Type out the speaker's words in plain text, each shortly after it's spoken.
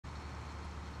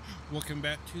Welcome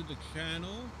back to the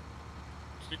channel.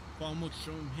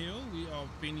 Farmerstephensim here. We are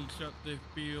finished up this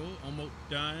field, almost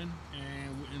done,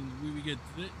 and when we get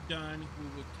this done, we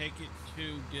will take it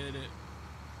to get it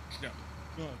sold.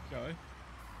 Okay.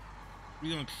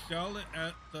 We're gonna sell it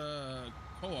at the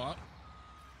co-op.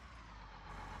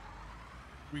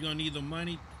 We're gonna need the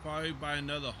money to probably buy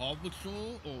another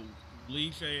harvester or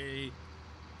lease a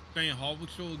same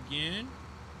harvester again.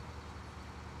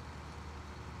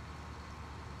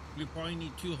 We probably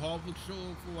need 2 harvesters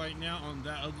for right now on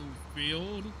that other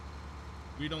field.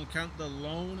 We don't count the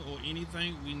loan or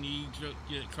anything. We need to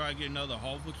try to get another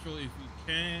harvester if we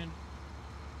can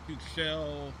to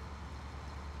sell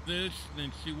this,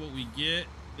 then see what we get,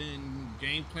 then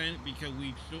game plan it, because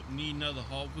we need another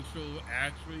harvester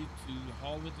actually to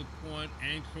harvest the corn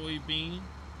and soybean,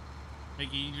 make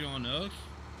it easier on us.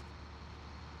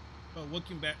 But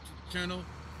welcome back to the channel.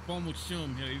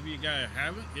 Farmerstephensim here. If you guys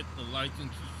haven't, hit the like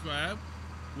and subscribe.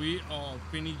 We are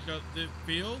finished up this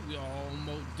field. We are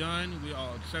almost done. We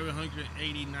are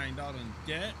 $789 in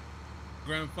debt.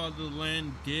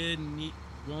 Grandfatherland did need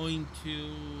going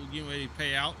to get ready to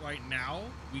pay out right now.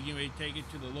 We get ready to take it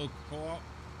to the local co-op.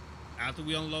 After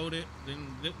we unload it,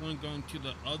 then this one going to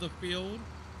the other field.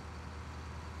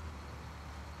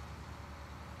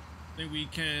 Then we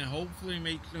can hopefully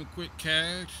make some quick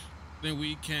cash. Then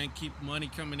we can keep money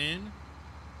coming in.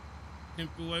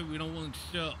 Temporary, we don't want to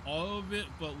sell all of it,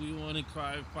 but we want to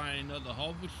try to find another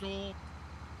harvester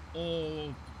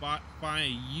or find a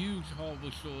used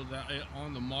harvester that is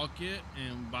on the market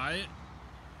and buy it.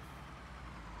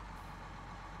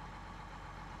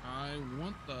 I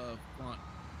want the front.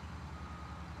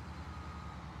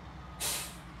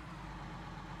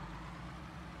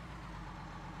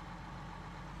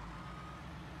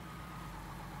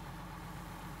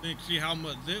 Then see how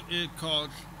much it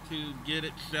costs to get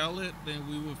it, sell it. Then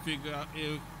we will figure out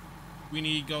if we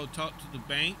need to go talk to the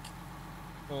bank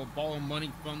or borrow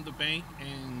money from the bank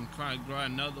and try to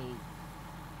grab another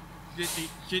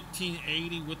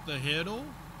 1580 with the header.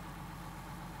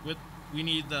 We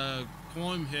need the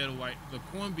corn header the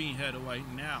corn bean header right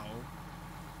now.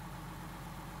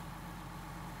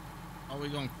 Are we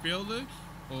gonna fill this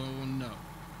or no?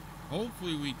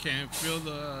 Hopefully we can fill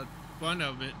the front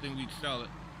of it, then we sell it.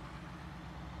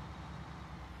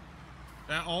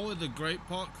 That always the great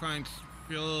part, trying to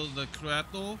fill the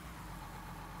crackle.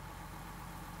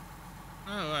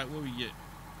 Alright, what we get?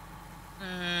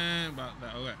 And about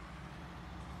that, okay.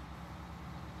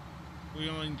 We're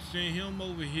going to send him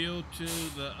over here to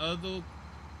the other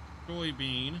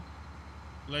soybean.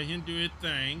 Let him do his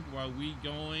thing while we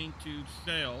going to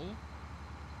sell.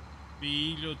 Be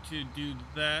easier to do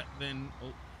that than,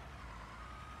 oh.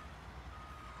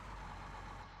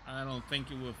 I don't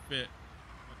think it will fit.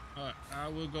 Alright, I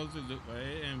will go through the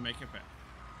way and make it back.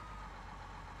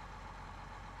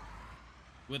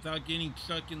 Without getting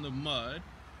stuck in the mud.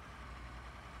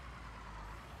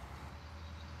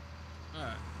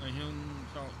 Alright, let him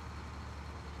talk.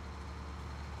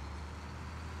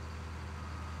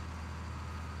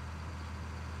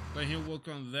 Let him work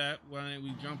on that when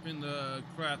we jump in the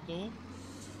crackle.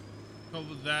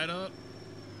 Cover that up.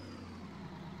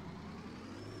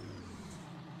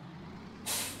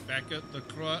 Back up the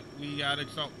crop. We gotta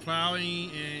start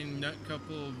plowing in next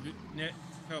couple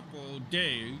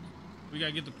days. We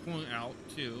gotta get the corn out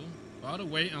too. A lot of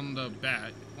weight on the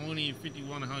back. Only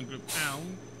 5,100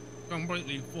 pounds.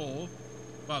 Completely full.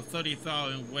 About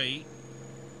 30,000 weight.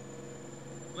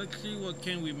 Let's see what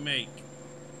can we make.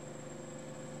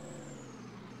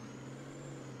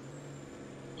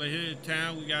 Like here in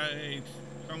town, we got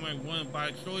somebody want to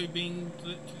buy soybeans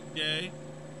today.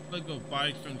 Let's go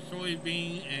buy some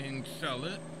soybean and sell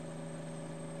it.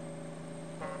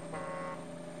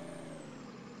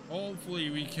 Hopefully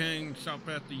we can shop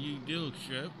at the used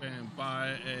dealership and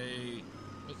buy a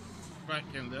crack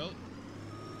handle.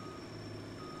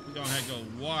 We're gonna have to go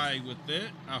wide with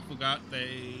it. I forgot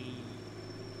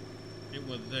it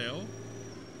was there.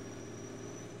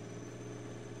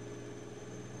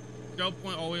 Sell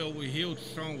point all the way over here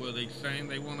somewhere. They saying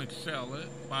they want to sell it,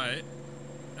 buy it.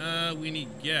 We need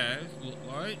gas, look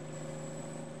like.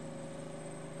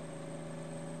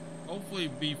 Hopefully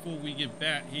before we get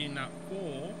back here, not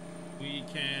full, we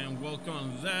can work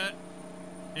on that.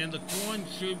 And the corn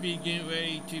should be getting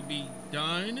ready to be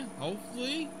done,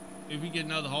 hopefully. If we get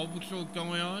another harvester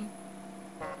going on.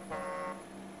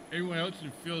 Everyone else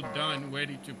is feel done,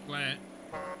 ready to plant.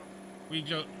 We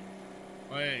just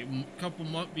a couple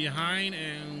months behind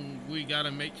and we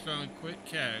gotta make some quick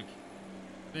cash.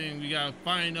 Then we gotta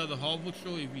find another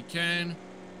harvester if we can.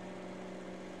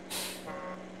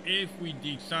 if we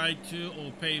decide to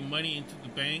or pay money into the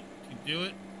bank to do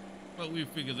it, but we'll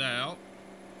figure that out.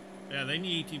 Yeah, they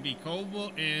need to be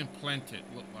covered and planted,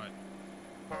 look like.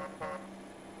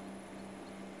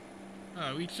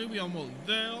 Alright, we should be almost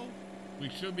there. We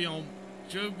should be able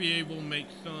to make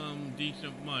some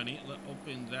decent money. Let's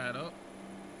open that up.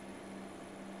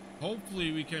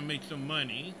 Hopefully we can make some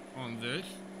money on this.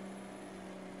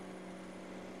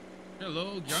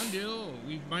 Hello, John Deere.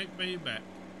 We might pay back.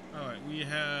 Alright, we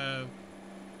have...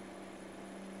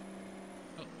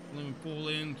 Oh, let me pull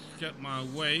in, check my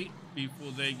weight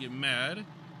before they get mad.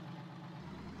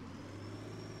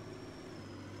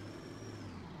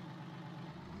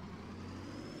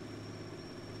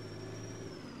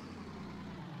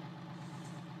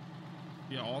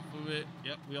 Yeah, off of it.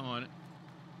 Yep, we're on it.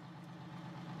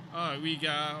 Alright, we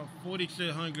got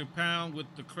 4,600 pounds with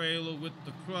the trailer, with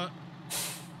the truck.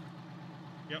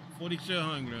 Yep,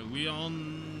 4,600. We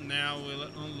on now, we'll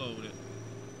unload it.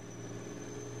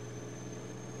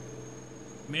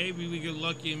 Maybe we get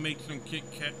lucky and make some quick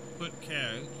cash.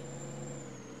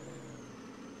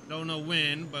 Don't know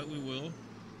when, but we will.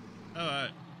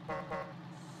 Alright.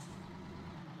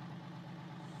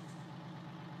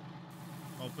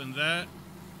 Open that.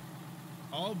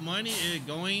 All money is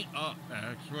going up,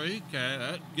 actually. Okay,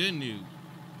 that's good news.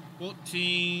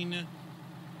 14,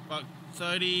 about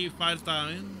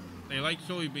 35,000. They like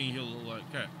soybean here a little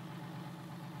like that.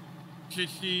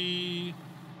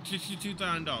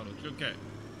 $62,000. Okay.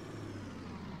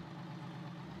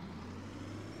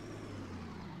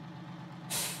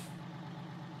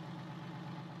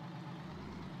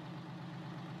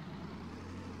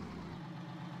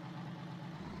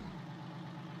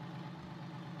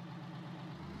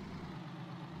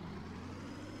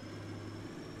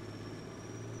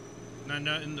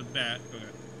 Not in the back. Okay.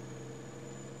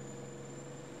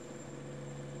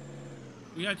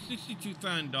 We had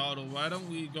 $62,000. Why don't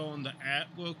we go on the app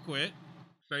real quick?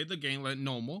 Save the game like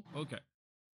normal. Okay.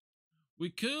 We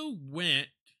could went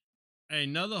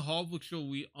another harvester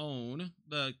we own,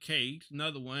 the case,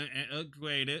 another one, and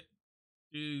upgrade it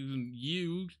to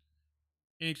use.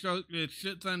 And so it's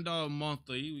 $6,000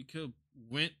 monthly. We could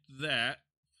rent that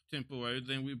temporary.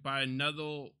 Then we buy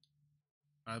another.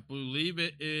 I believe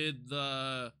it is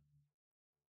the.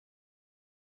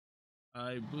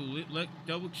 I believe. Let's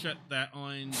double check that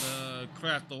on the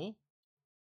Crathel.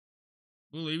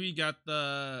 Believe we got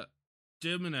the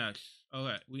Diminash.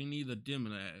 Alright, we need the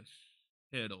Diminash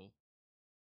pedal.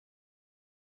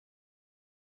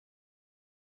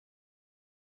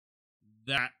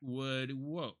 That would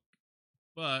work.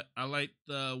 But I like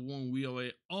the one we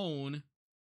already own.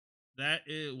 That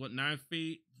is what, 9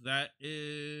 feet? That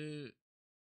is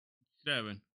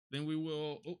 7. Then we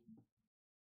will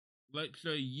let's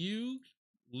say use,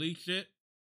 lease it.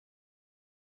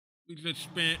 We just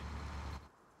spent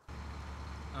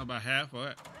about half.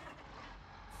 Alright.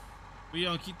 We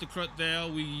gonna keep the truck there.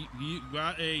 We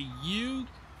got a used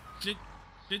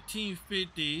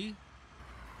 1550.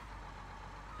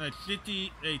 A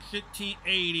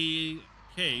 1680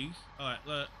 case. Alright,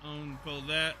 let's unfold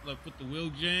that. Let's put the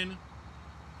wheels in.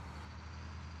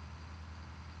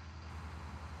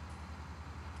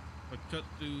 Let's cut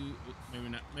through, maybe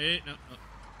not, maybe, no.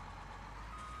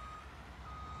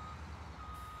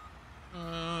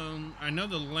 I know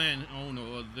the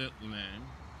landowner of this land.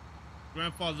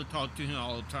 Grandfather talked to him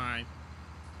all the time.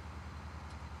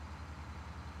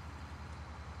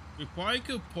 We probably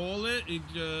could pull it. It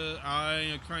just,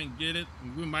 I try and get it.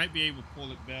 We might be able to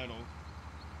pull it better.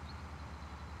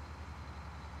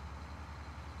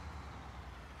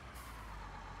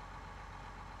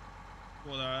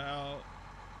 Pull that out.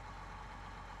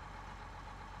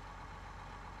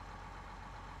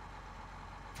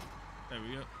 There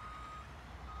we go.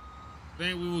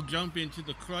 Then we will jump into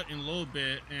the truck in a little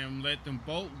bit and let them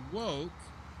both work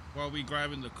while we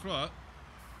grabbing the truck.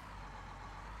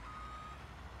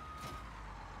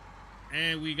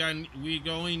 And we going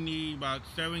to need about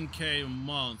 $7K a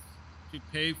month to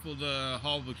pay for the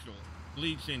harvester,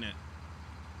 leasing it.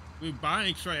 We're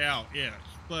buying straight out, yes,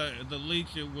 but the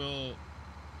lease it will.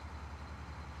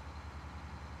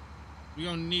 We're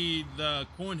gonna need the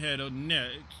corn header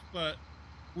next, but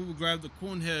we will grab the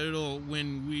corn header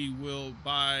when we will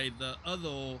buy the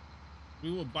other.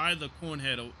 We will buy the corn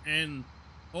header, and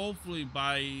hopefully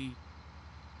by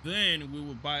then we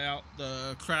will buy out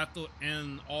the crafter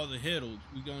and all the headers.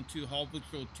 We're going to harvest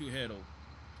 2 headers.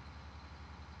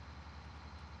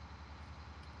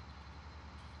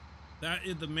 That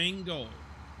is the main goal.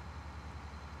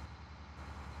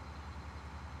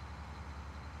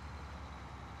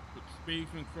 Put speed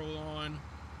control on.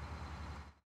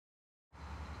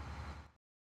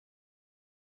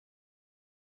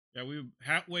 Yeah, we're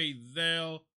halfway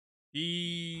there.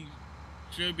 He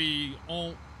should be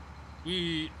on.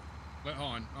 We, but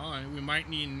hold on. We might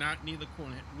not need the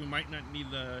corn. We might not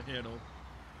need the header.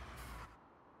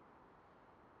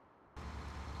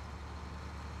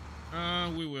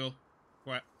 We will.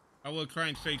 But I will try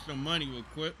and save some money real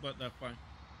quick, but that's fine.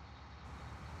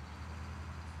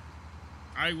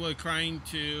 I was trying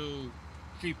to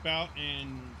cheap out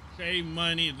and save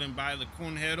money than buy the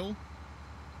corn header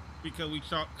because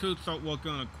could start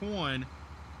working on the corn,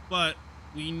 but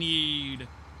we need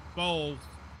both.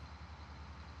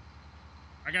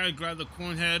 I gotta grab the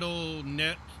corn header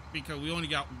next because we only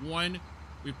got one.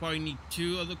 We probably need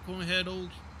two other corn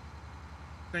headers,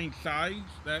 same size.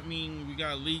 That means we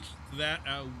gotta leach that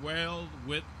as well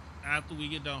with after we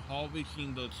get done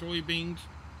harvesting the soybeans.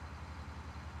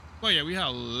 But yeah, we have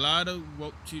a lot of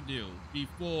work to do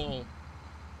before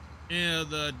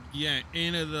end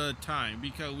of the time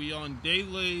because we on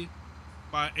daily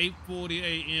by 8:40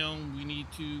 a.m. We need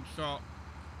to start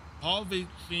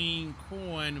harvesting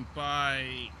corn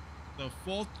by the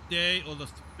fourth day or the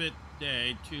fifth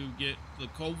day to get the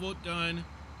covert done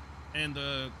and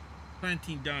the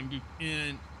planting done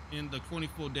in the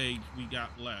 24 days we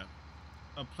got left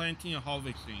of planting and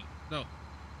harvesting. No,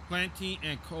 planting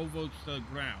and covert the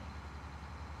ground.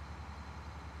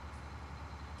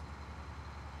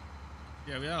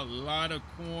 Yeah, we have a lot of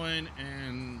corn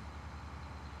and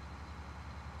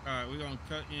all right, we're gonna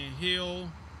cut in hill.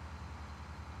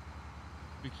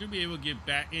 We should be able to get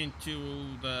back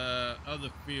into the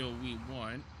other field we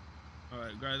want. All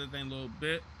right, grab that thing a little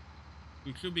bit.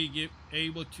 We should be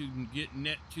able to get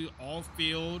net to all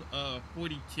field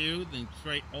 42, then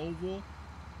straight over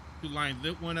to line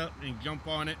this one up and jump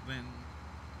on it, then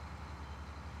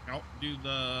do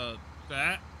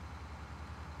that.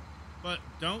 But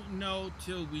don't know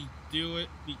till we do it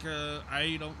because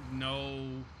I don't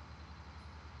know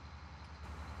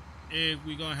if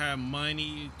we're gonna have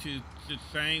money to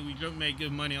sustain. We just made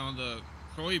good money on the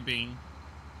soybean.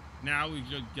 Now we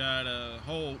just gotta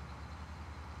hope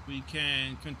we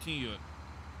can continue it.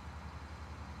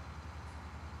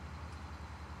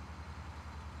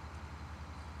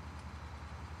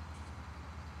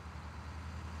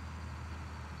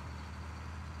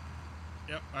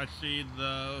 Yep, I see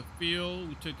the field.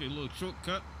 We took a little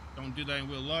shortcut. Don't do that in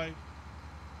real life.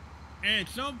 And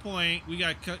at some point, we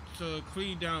got cut to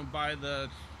clean down by the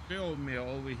field mill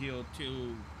over here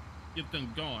to get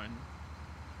them going.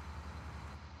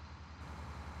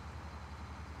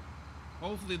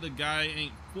 Hopefully the guy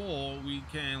ain't full. We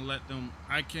can let them,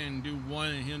 I can do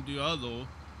one and him do other.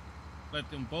 Let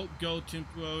them both go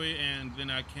temporary and then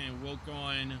I can work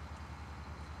on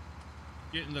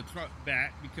getting the truck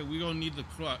back because we don't need the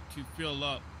truck to fill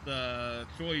up the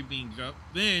soybeans up.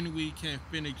 Then we can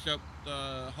finish up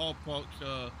the haul parts,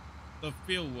 the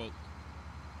field work.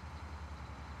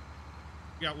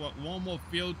 Got what, one more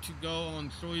field to go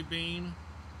on soybean.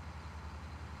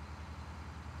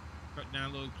 Cut down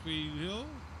a little tree hill.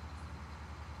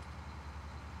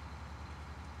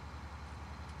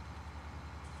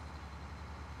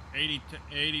 $80 to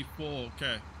 $84,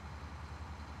 okay.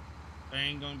 That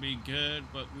ain't gonna be good,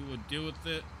 but we will deal with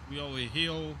it. We over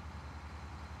here.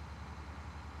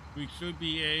 We should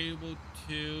be able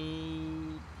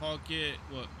to park it,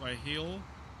 what, right here?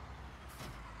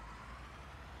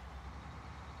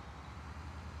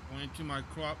 Going into my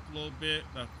crop a little bit,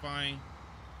 that's fine.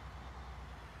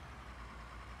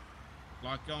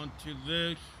 Lock onto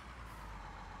this.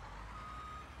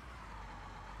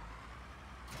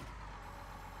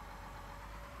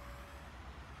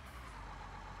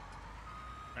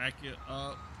 Back it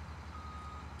up.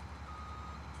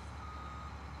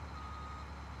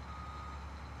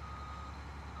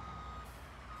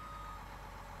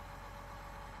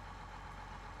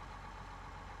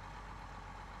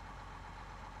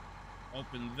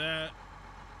 Open that.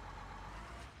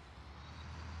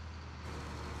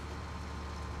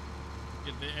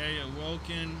 Get the area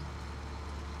working.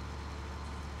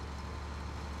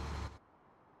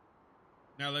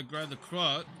 Now let's grab the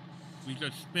truck. We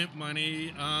just spent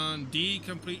money on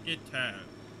complete it tab.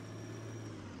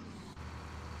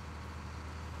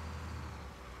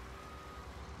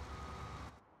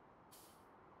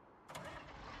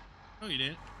 Oh, you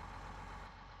didn't.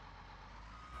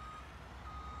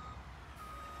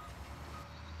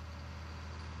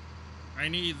 I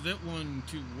need that one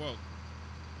to work.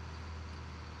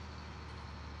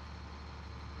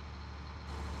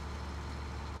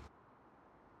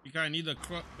 Because I need the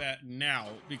truck back now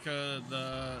because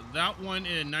that one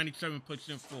is 97%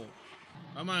 full.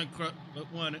 I'm on truck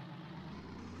that one.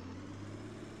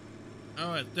 All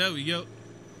right, there we go.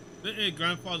 This is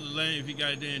grandfatherland. If you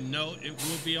guys didn't know, it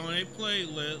will be on a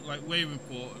playlist like waiting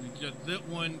for. Just this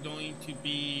one going to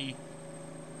be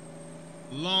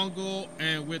longer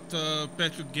and with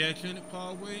special guest in it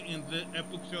probably in this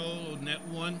episode or that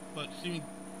one. But see,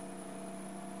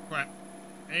 crap,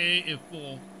 A is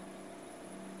full.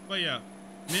 But yeah,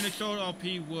 Minnesota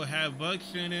RP will have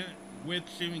Bucks in it with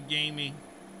Steven Gaming.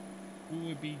 We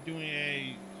will be doing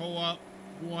a co-op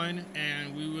one,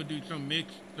 and we will do some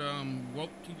mixed work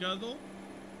together.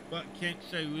 But can't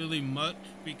say really much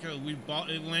because we bought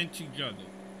a land together.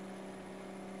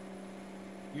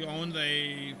 We own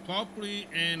a property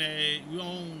and we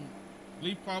own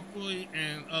leaf property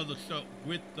and other stuff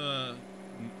with the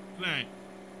plant.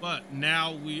 But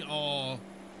now we are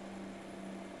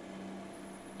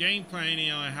game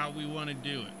planning on how we want to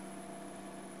do it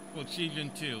for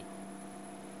season 2.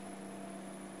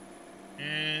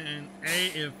 And A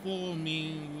is full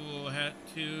means we'll have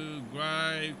to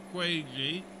grind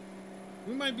crazy.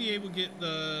 We might be able to get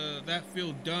that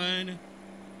field done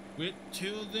with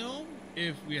 2 of them.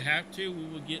 If we have to, we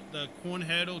will get the corn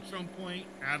head at some point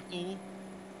after.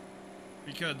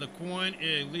 Because the corn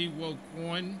is leaf row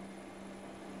corn.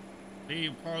 They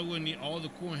probably will need all the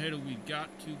corn header we got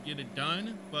to get it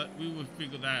done, but we will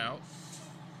figure that out.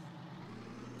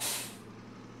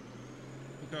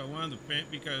 Okay, one of the fence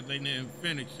because they didn't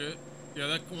finish it. Yeah,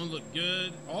 that corn looked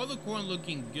good. All the corn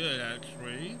looking good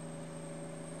actually.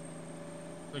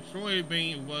 The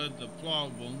soybean was the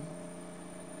problem.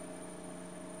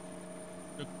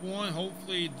 The corn,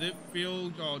 hopefully this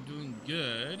fields are doing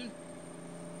good.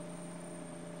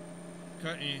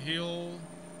 Cutting hill.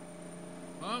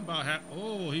 About half.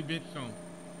 Oh, he bit some.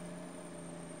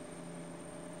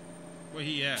 Where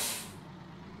he at?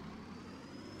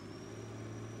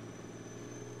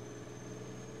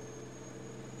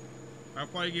 I'll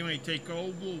probably get ready to take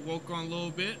over, work on a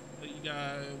little bit. But you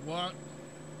gotta watch.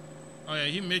 Oh yeah,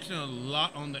 he mixing a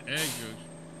lot on the edges.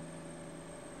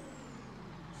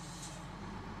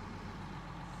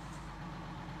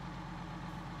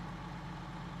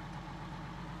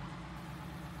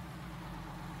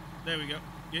 There we go.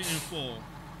 Getting full.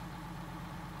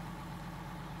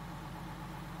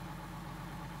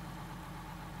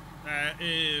 That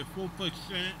is 4%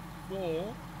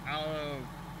 full out of,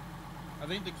 I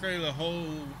think they created a whole,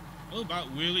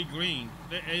 about really green.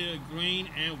 They ate green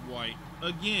and white.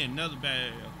 Again, another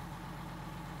bad.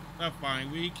 That's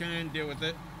fine. We can deal with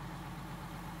it.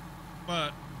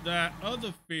 But that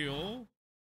other field,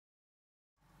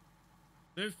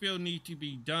 this field needs to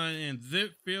be done, and this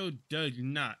field does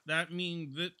not. That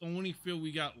means the only field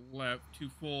we got left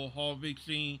for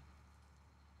harvesting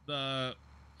the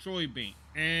soybean.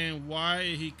 And why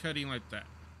is he cutting like that?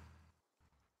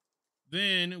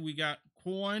 Then we got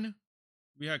corn.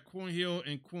 We had corn hill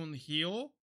and corn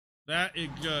hill. That is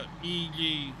just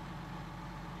easy.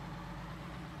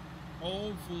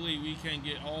 Hopefully we can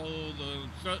get all the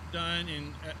stuff done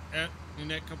in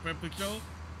that couple episodes.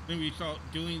 Then we start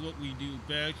doing what we do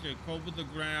best, cover the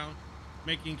ground,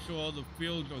 making sure the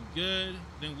fields are good.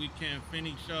 Then we can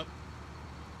finish up.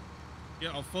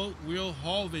 Yeah, a folk will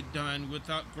harvest done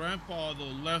without grandfather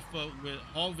left up with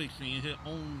harvesting his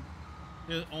own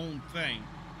thing.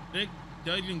 It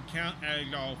doesn't count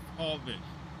as our harvest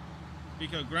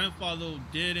because grandfather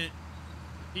didn't.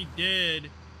 He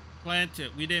did plant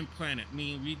it. We didn't plant it. I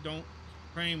mean, we don't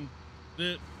claim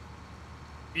the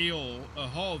field a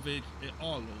harvest at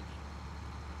all those.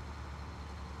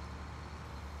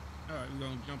 All right, we're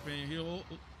gonna jump in here.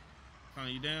 Turn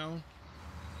you down.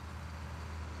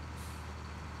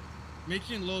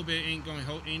 Mixing a little bit ain't gonna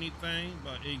help anything,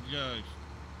 but it just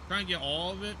trying to get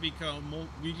all of it because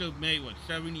we just made what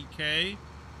 70K.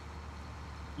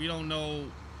 We don't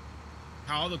know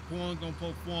how the corn gonna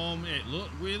perform. It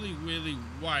looked really, really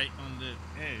white on the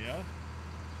area.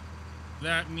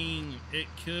 That means it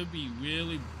could be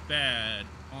really bad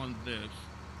on this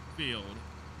field.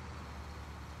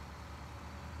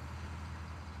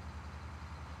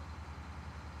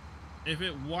 If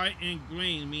it white and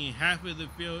green, mean half of the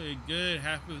field is good,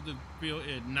 half of the field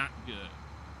is not good.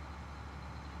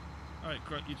 All right,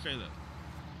 correct. You say that.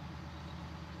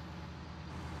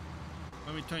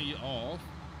 Let me turn you off.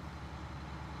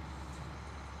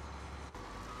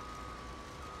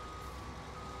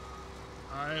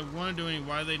 I'm wondering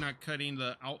why they're not cutting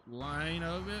the outline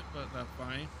of it, but that's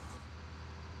fine.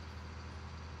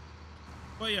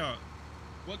 But yeah,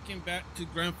 welcome back to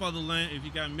Grandfatherland. If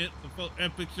you got missed the first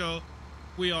episode,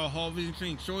 we are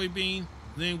harvesting soybean.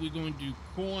 Then we're going to do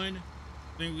corn.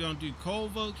 Then we're going to do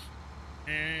clovers.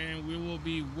 And we will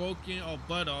be working our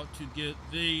butt off to get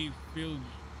the fields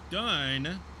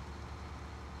done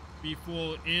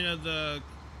before end of the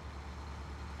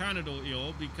kind of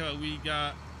ill because we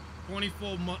got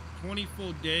 24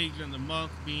 days in the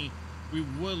month. Being we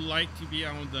would like to be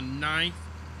on the ninth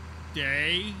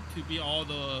day to be all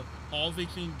the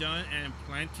harvesting done and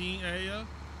planting area.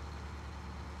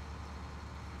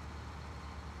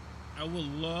 I would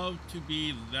love to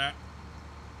be that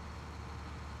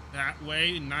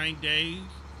way 9 days.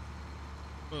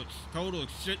 But total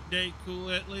shit day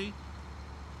correctly.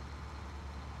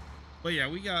 But yeah,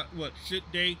 we got what shit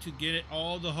day to get it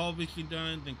all the harvesting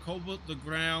done, then cover the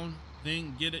ground,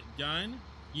 then get it done.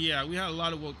 Yeah, we had a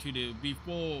lot of work to do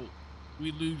before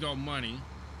we lose our money.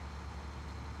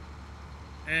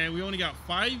 And we only got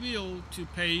 5 years to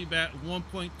pay back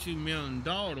 $1.2 million.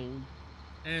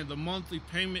 And the monthly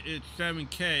payment is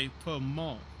 $7K per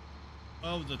month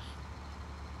of the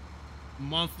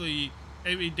monthly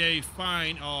everyday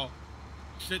fine or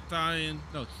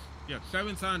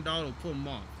 $7,000 per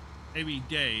month every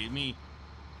day. I mean,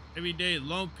 every day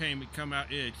loan payment come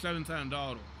out is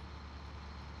 $7,000.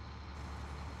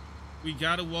 We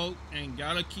gotta work and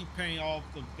gotta keep paying off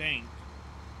the bank.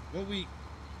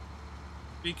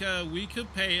 Because we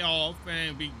could pay off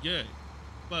and be good,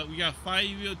 but we got 5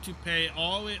 years to pay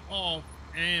all it off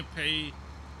and pay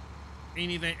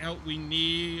anything else we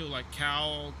need, like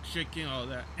cow, chicken, all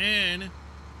that. And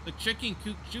the chicken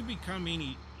coop should be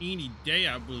coming any day,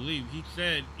 I believe. He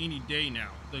said any day now.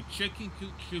 The chicken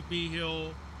coop should be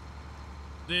here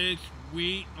this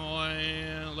week on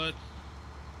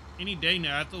any day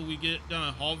now after we get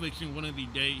done harvesting one of the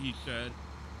days, he said.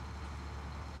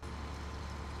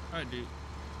 I do.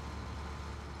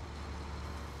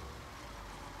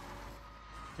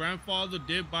 Grandfather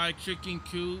did buy chicken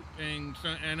coop and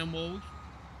some animals.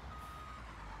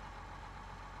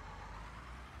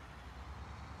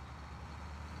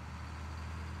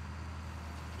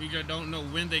 We just don't know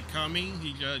when they're coming.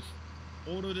 He just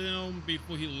ordered them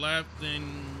before he left.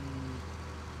 Then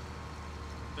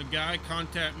the guy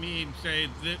contacted me and said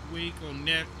this week or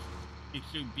next it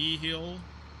should be here.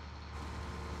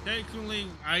 Technically,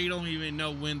 I don't even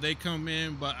know when they come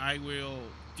in, but I will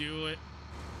do it.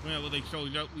 Whenever they show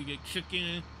up, we get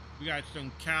chicken. We got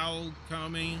some cows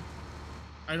coming.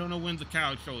 I don't know when the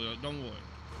cows show up. Don't worry.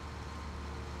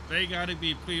 They gotta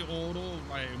be pre-ordered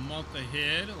like a month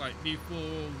ahead, like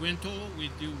before winter.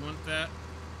 We do want that.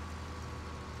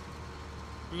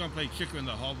 We're gonna play chicken in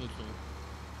the harvester.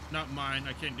 Not mine.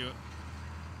 I can't do it.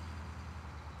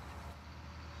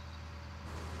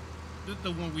 This is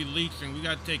the one we leasing. We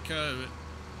gotta take care of it.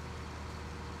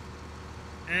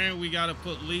 And we gotta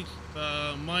put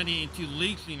money into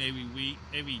leasing every week,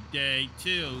 every day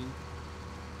too.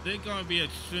 They're gonna be a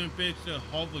simple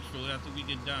harvester after we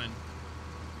get done.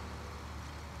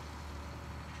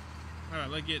 All right,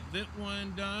 let's get this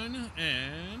one done,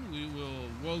 and we will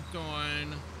work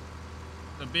on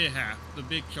the big half, the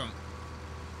big chunk.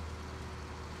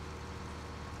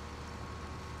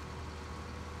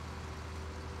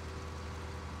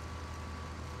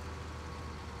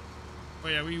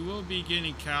 But yeah, we will be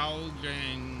getting cows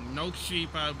and no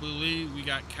sheep, I believe. We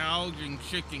got cows and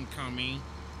chicken coming.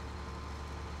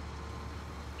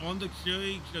 On the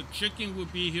series, the chicken will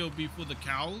be here before the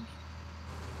cows.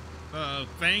 The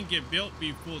thing get built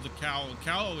before the cow.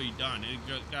 Cow already done. It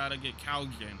just gotta get cows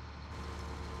in.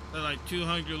 They're like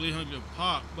 200, 300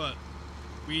 pop, but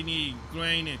we need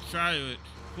grain and silage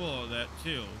for that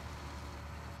too.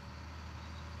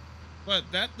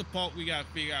 But that's the part we gotta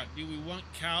figure out. Do we want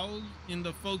cows in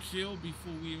the folk field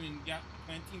before we even got the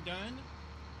planting done?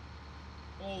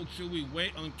 Or should we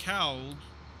wait on cows?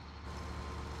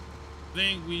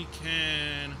 Then we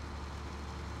can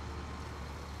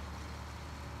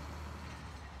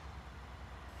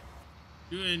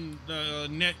during the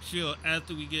next year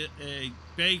after we get a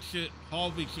basic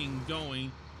harvesting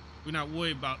going. We're not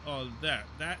worried about all of that.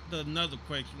 That's another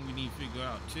question we need to figure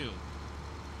out too.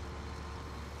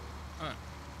 Alright.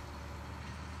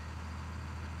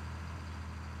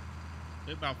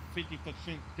 About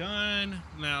 50% done.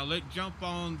 Now let's jump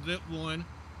on this one.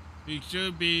 We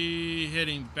should be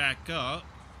heading back up.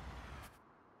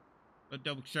 Let's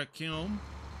double check him.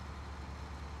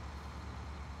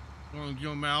 Gonna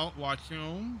zoom out, watch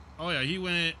him. Oh yeah, he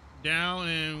went down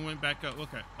and went back up.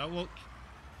 Okay, that worked.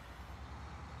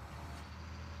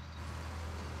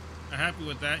 I'm happy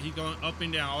with that. He going up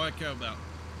and down, all I care about.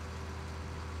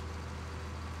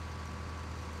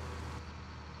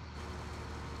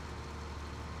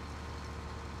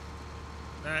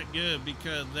 That good,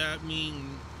 because that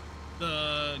means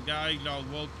the guys are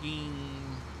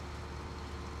working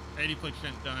 80%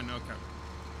 done. Okay.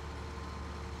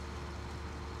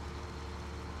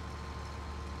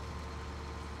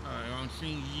 Alright, I'm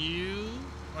seeing you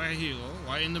right here,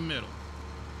 right in the middle.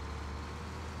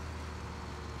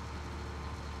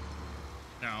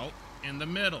 No, in the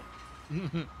middle.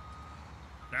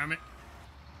 Damn it.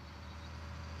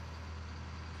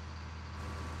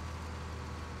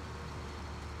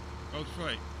 Go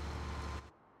straight.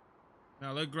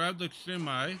 Now let's grab the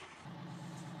semi.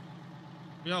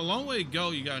 We got a long way to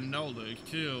go, you gotta know this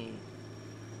too.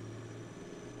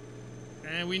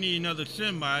 And we need another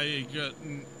semi.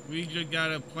 We just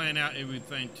gotta plan out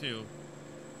everything too.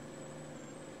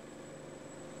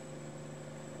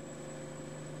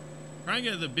 Try and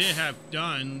get the big half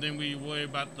done, then we worry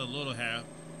about the little half.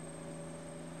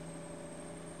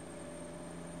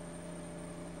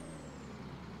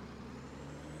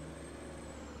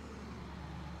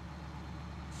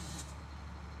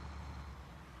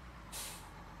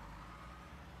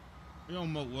 We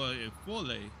almost were it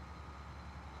fully.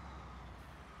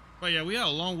 But yeah, we got a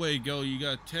long way to go, you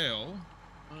gotta tell.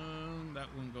 That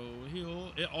one go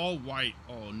here. It all white.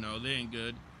 Oh no, they ain't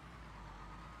good.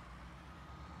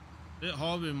 This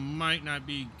harvest might not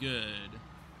be good.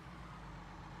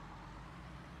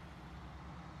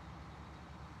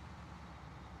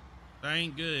 That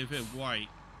ain't good if it's white.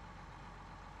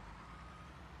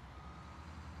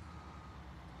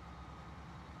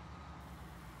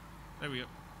 There we go.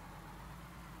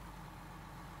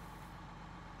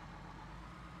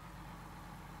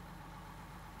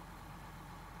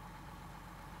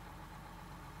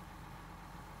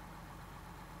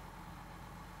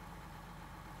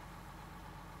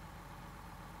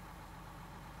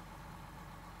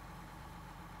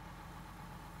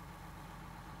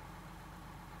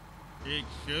 It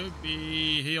should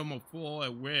be here on 4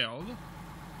 as well.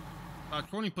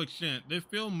 20%. This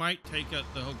field might take up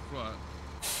the whole crop.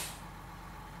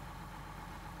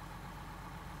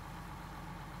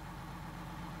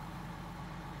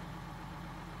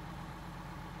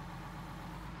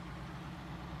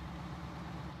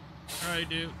 Alright,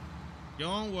 dude. Go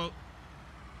on, well.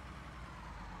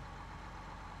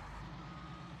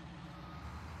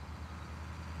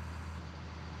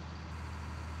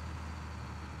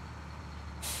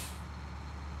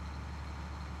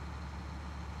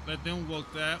 Let them work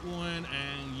that one,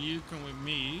 and you come with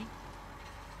me.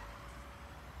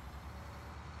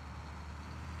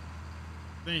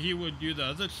 Then he will do the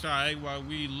other side while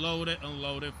we load it,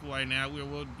 unload it for right now. We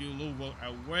will do a little work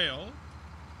as well.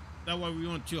 That's why we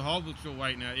want to harvest it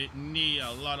right now. It needs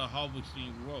a lot of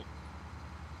harvesting work.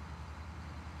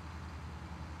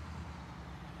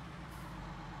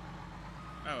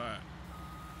 Alright.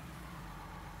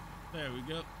 There we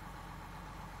go.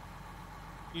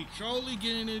 We're slowly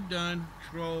getting it done.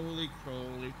 Slowly.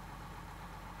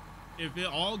 If it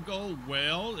all goes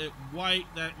well, it white,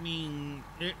 that means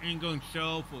it ain't gonna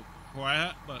show for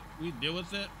crap, but we deal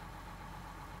with it.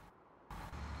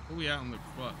 What we at on the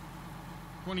truck?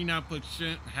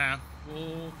 29%, half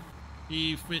full.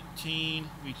 E15,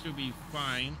 we should be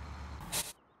fine.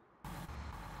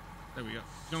 There we go.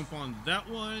 Jump on that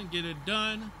one, get it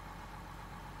done.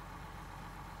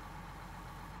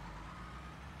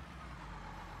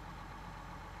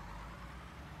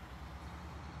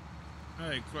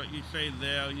 Alright, what you say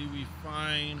there, you'll be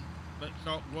fine. Let's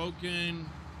start working.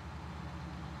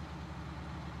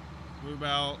 We're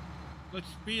about, let's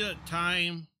speed up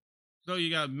time. So you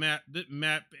got map, this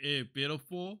map is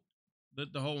beautiful.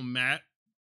 The whole map.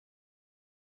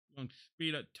 We're gonna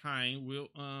speed up time, we'll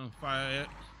fire it.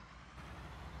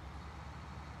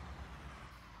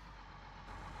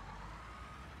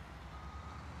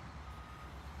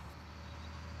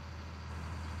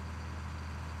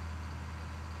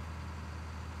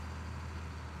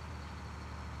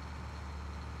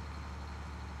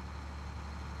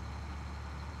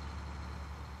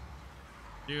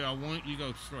 Dude, I want you to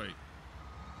go straight.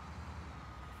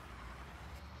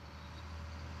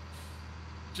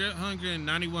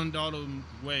 $691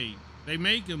 wage. They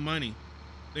making money.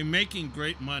 They making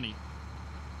great money.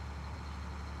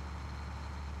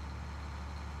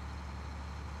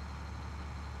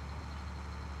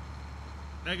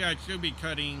 That guy should be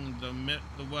cutting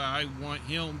the way I want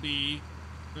him to be.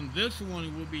 And this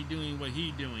one will be doing what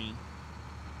he doing.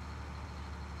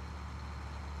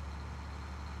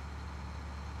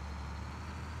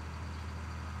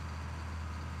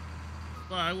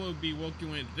 But I will be working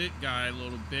with this guy a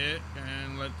little bit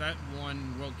and let that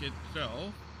one work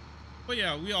itself. But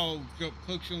yeah, we all go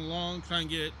pushing along, trying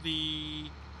to get the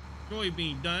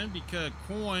soybean done because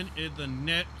corn is the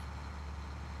next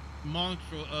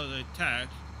monster of the attack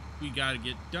we gotta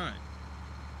get done.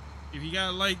 If you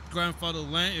gotta like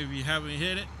Grandfatherland, if you haven't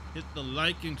hit it, hit the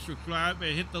like and subscribe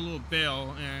and hit the little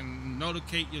bell and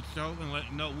notify yourself and let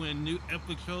you know when a new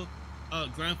episode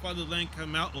of Grandfatherland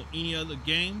come out or any other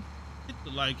game. Hit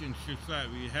the like and subscribe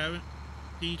if you haven't.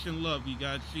 Peace and love, you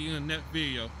guys. See you in that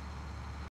video.